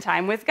spend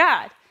time with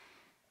God.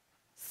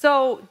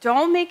 So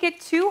don't make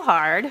it too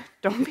hard.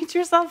 Don't beat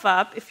yourself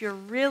up. If you're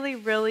really,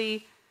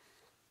 really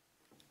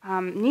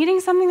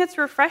needing something that's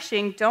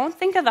refreshing, don't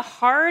think of the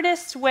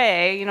hardest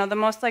way, the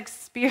most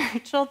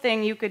spiritual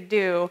thing you could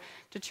do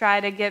to try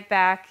to get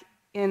back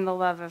in the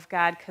love of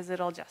God, because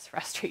it'll just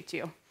frustrate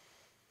you.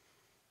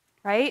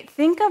 right?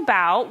 Think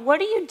about, what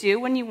do you do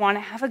when you want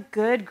to have a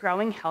good,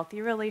 growing,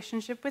 healthy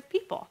relationship with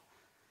people?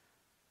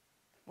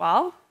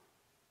 Well,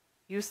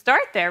 you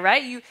start there,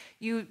 right?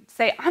 You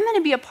say, I'm going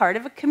to be a part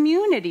of a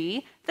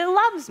community that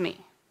loves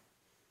me.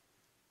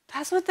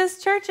 That's what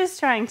this church is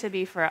trying to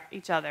be for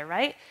each other,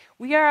 right?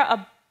 We are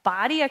a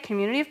body, a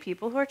community of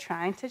people who are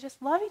trying to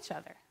just love each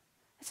other.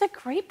 It's a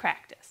great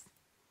practice.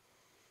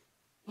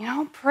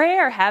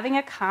 Prayer, having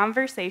a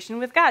conversation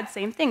with God,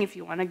 same thing. If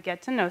you want to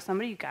get to know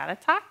somebody, you got to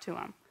talk to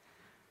them.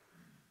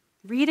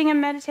 Reading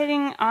and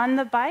meditating on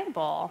the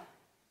Bible,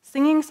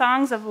 singing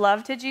songs of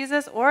love to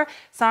Jesus or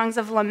songs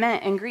of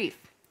lament and grief.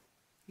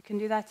 You can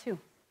do that too.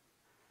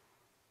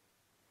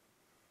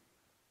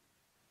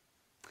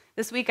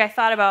 This week I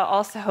thought about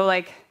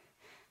also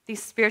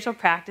these spiritual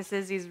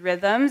practices, these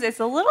rhythms. It's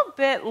a little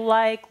bit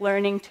like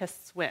learning to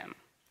swim,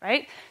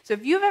 right? So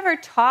if you've ever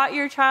taught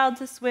your child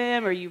to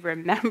swim or you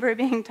remember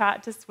being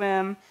taught to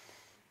swim,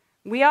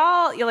 we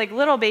all, like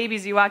little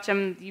babies, you watch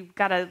them, you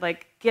gotta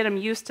get them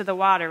used to the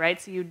water, right?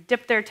 So you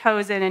dip their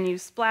toes in and you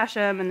splash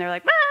them and they're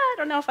like, I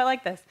don't know if I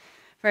like this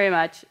very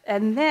much.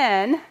 And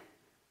then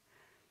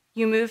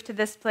you move to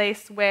this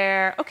place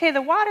where, okay,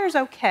 the water's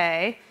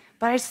okay,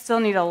 but I still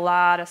need a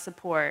lot of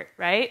support,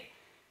 right?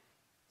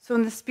 So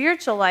in the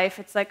spiritual life,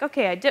 it's like,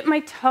 okay, I dip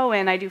my toe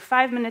in, I do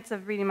 5 minutes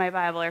of reading my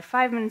Bible or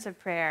 5 minutes of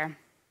prayer.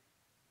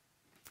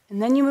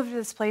 And then you move to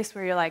this place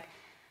where you're like,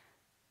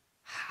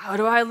 how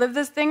do I live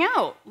this thing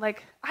out?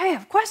 I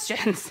have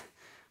questions.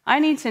 I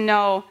need to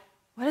know,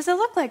 what does it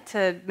look like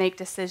to make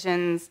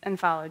decisions and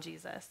follow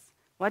Jesus?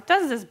 What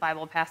does this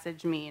Bible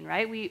passage mean,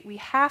 right? We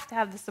have to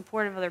have the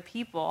support of other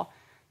people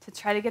to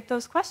try to get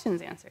those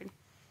questions answered.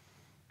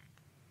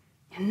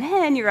 And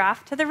then you're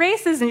off to the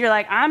races, and you're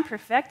like, I'm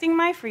perfecting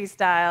my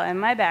freestyle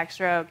and my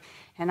backstroke,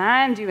 and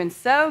I'm doing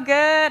so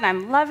good.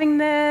 I'm loving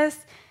this.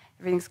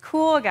 Everything's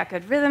cool. I got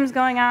good rhythms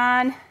going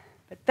on.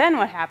 But then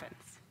what happens?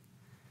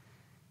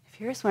 If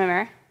you're a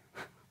swimmer,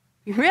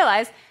 you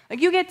realize,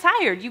 you get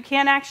tired. You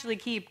can't actually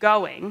keep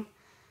going.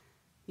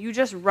 You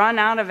just run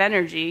out of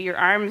energy. Your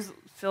arms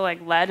feel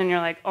like lead, and you're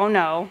like, oh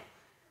no,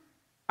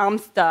 I'm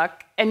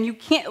stuck. And you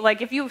can't,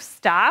 if you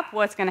stop,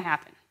 what's going to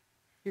happen?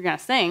 You're going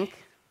to sink,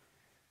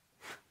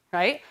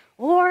 right?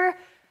 Or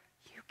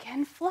you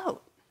can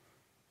float.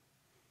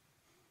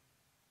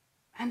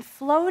 And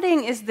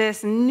floating is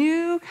this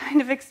new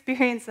kind of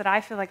experience that I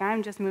feel like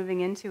I'm just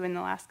moving into in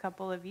the last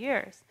couple of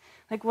years.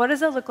 What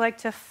does it look like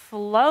to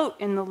float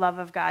in the love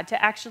of God,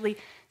 to actually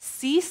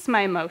cease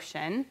my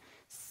motion,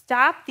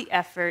 stop the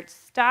effort,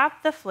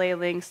 stop the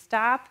flailing,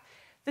 stop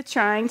the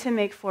trying to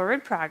make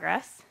forward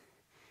progress,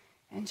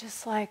 and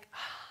just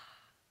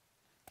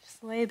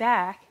lay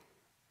back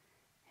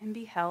and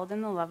be held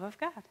in the love of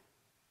God.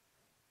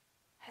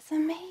 That's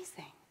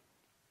amazing.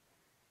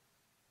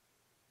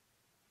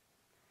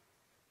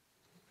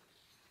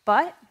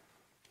 But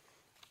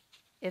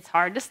it's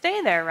hard to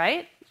stay there,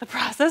 right? The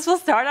process will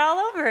start all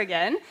over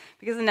again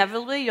because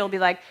inevitably you'll be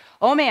like,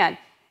 oh man,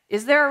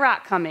 is there a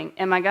rock coming?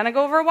 Am I going to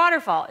go over a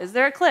waterfall? Is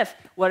there a cliff?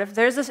 What if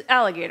there's an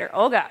alligator?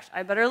 Oh gosh,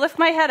 I better lift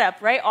my head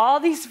up, right? All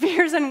these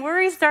fears and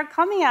worries start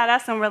coming at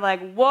us and we're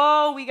like,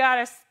 whoa, we got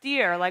to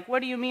steer. What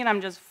do you mean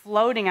I'm just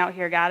floating out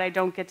here, God? I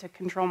don't get to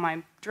control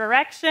my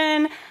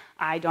direction.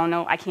 I don't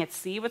know. I can't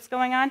see what's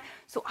going on.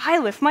 So I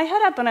lift my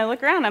head up and I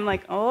look around. I'm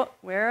like, oh,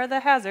 where are the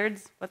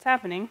hazards? What's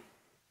happening?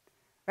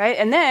 Right?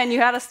 And then you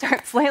got to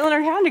start flailing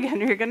around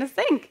again or you're going to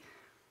sink.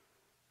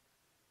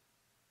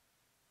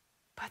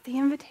 But the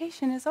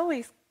invitation is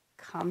always,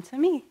 come to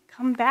me.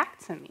 Come back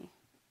to me.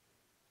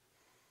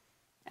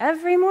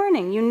 Every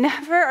morning. You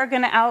never are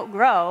going to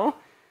outgrow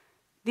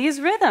these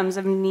rhythms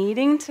of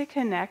needing to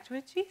connect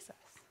with Jesus.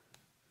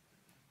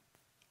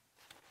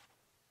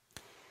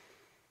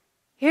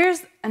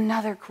 Here's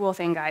another cool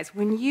thing, guys.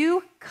 When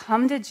you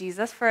come to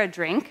Jesus for a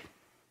drink,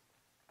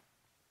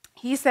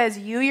 he says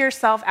you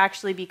yourself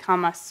actually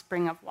become a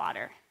spring of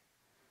water.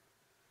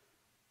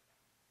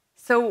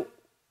 So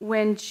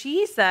when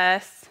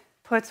Jesus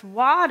puts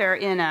water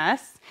in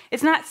us,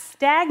 it's not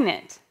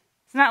stagnant.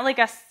 It's not like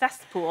a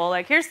cesspool,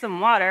 here's some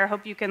water,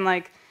 hope you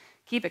can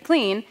keep it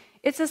clean.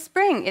 It's a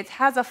spring. It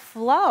has a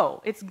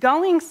flow. It's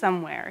going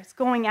somewhere. It's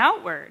going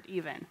outward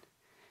even.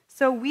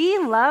 So we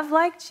love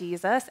like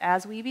Jesus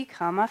as we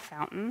become a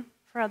fountain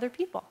for other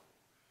people.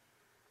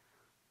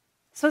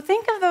 So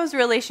think of those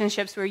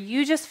relationships where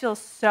you just feel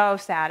so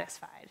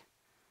satisfied,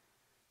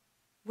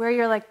 where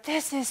you're like,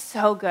 this is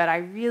so good. I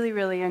really,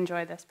 really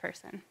enjoy this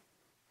person.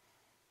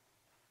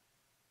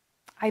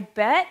 I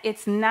bet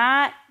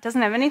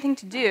doesn't have anything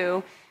to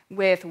do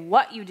with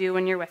what you do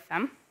when you're with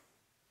them.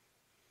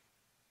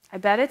 I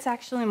bet it's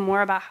actually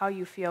more about how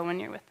you feel when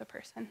you're with the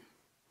person.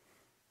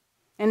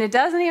 And it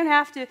doesn't even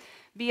have to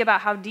be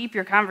about how deep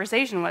your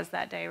conversation was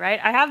that day, right?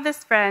 I have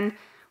this friend,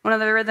 one of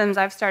the rhythms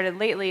I've started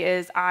lately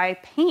is I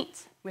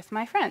paint with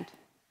my friend.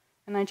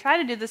 And I try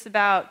to do this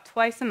about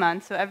twice a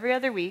month, so every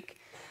other week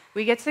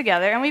we get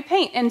together and we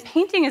paint. And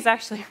painting is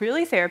actually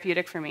really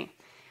therapeutic for me.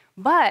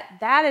 But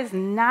that is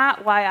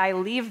not why I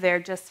leave there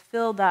just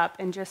filled up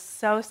and just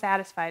so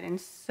satisfied and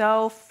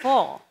so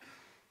full.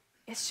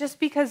 It's just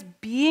because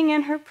being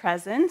in her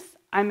presence,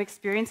 I'm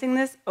experiencing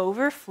this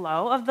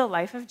overflow of the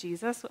life of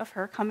Jesus, of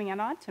her coming out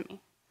onto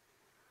me.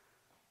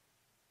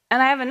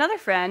 And I have another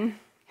friend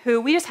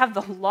who we just have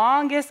the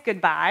longest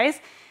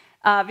goodbyes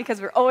because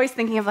we're always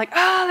thinking of like,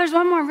 there's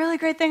one more really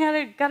great thing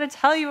I got to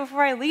tell you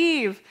before I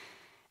leave.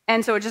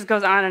 And so it just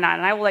goes on. And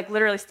I will like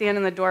literally stand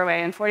in the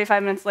doorway and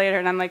 45 minutes later,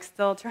 and I'm like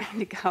still trying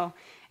to go.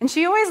 And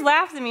she always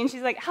laughs at me and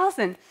she's like,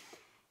 Allison,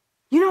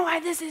 you know why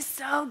this is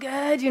so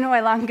good? You know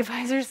why long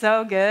goodbyes are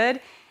so good?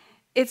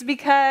 It's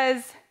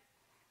because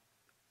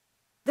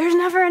there's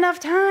never enough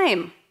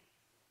time.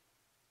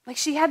 Like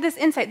she had this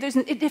insight.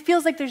 It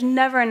feels like there's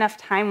never enough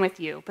time with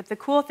you. But the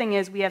cool thing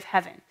is we have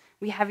heaven.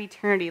 We have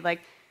eternity.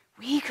 Like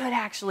we could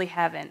actually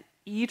have an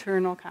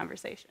eternal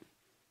conversation,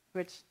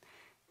 which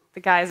the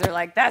guys are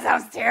like, that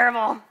sounds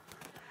terrible.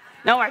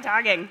 No more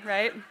talking,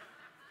 right?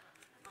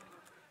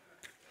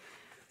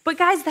 But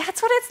guys,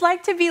 that's what it's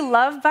like to be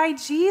loved by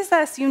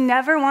Jesus. You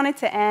never want it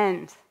to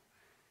end.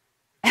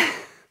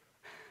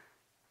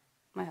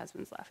 My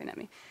husband's laughing at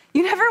me.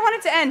 You never want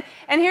it to end.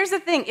 And here's the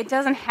thing, it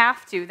doesn't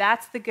have to.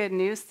 That's the good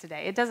news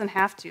today. It doesn't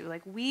have to.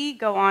 Like we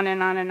go on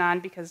and on and on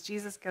because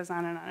Jesus goes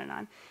on and on and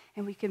on.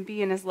 And we can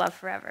be in his love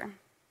forever.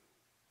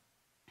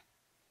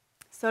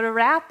 So to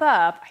wrap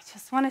up, I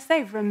just want to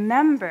say,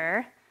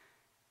 remember,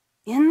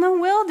 in the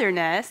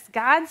wilderness,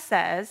 God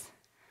says,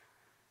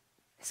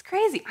 it's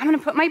crazy. I'm going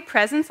to put my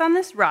presence on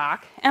this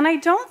rock. And I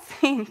don't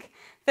think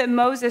that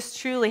Moses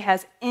truly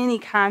has any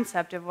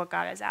concept of what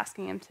God is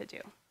asking him to do.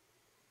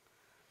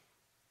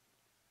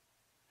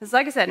 Because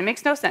like I said, it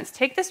makes no sense.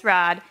 Take this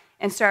rod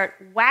and start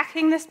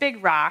whacking this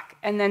big rock,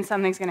 and then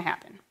something's going to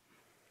happen.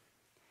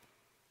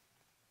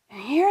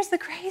 And here's the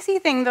crazy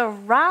thing. The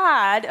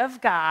rod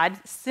of God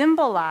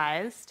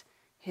symbolized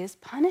his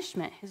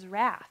punishment, his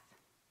wrath.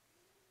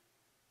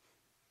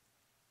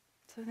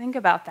 So think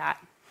about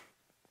that.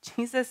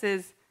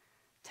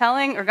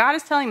 God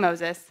is telling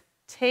Moses,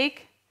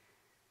 take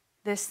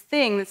this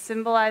thing that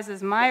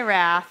symbolizes my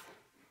wrath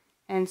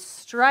and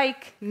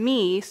strike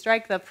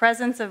the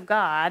presence of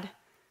God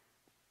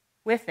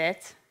with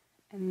it,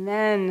 and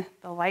then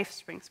the life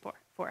springs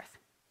forth.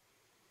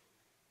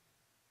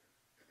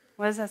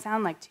 What does that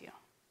sound like to you?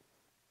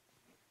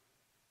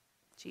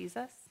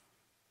 Jesus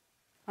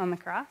on the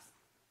cross?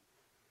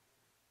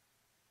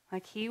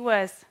 Like he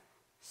was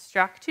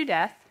struck to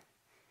death,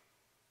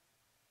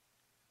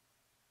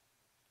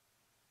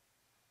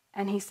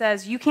 and he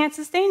says, you can't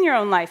sustain your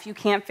own life. You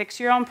can't fix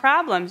your own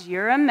problems.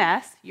 You're a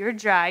mess. You're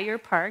dry. You're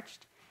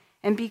parched.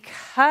 And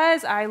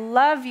because I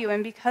love you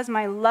and because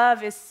my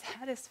love is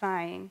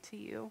satisfying to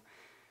you,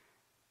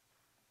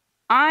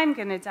 I'm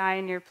going to die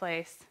in your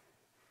place,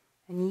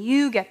 and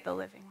you get the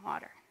living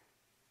water.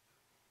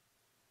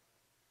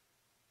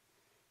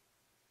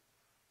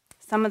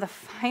 Some of the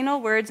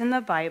final words in the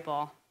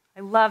Bible,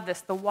 I love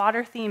this. The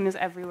water theme is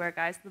everywhere,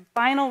 guys. The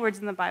final words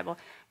in the Bible,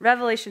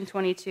 Revelation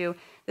 22.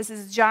 This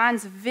is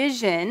John's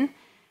vision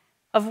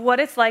of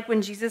what it's like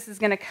when Jesus is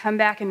going to come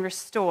back and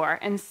restore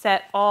and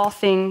set all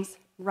things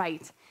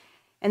right.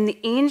 And the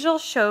angel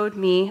showed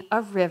me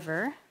a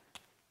river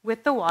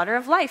with the water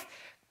of life,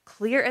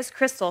 clear as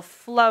crystal,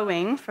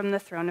 flowing from the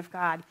throne of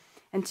God.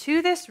 And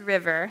to this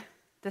river,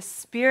 the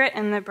Spirit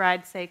and the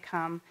bride say,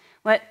 come.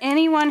 Let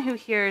anyone who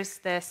hears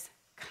this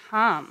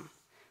come.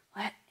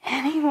 Let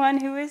anyone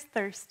who is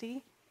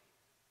thirsty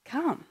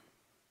come.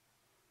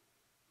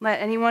 Let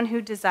anyone who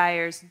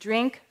desires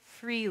drink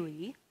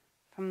freely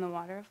from the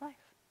water of life.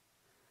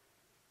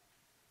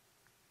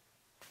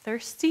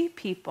 Thirsty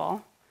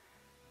people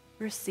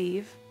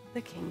receive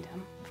the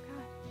kingdom of God.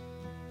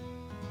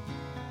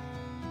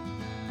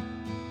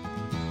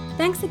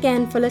 Thanks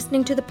again for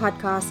listening to the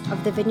podcast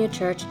of the Vineyard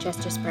Church,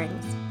 Chester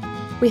Springs.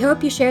 We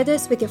hope you share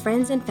this with your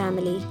friends and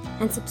family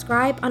and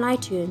subscribe on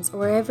iTunes or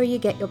wherever you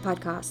get your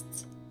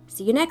podcasts.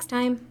 See you next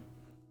time.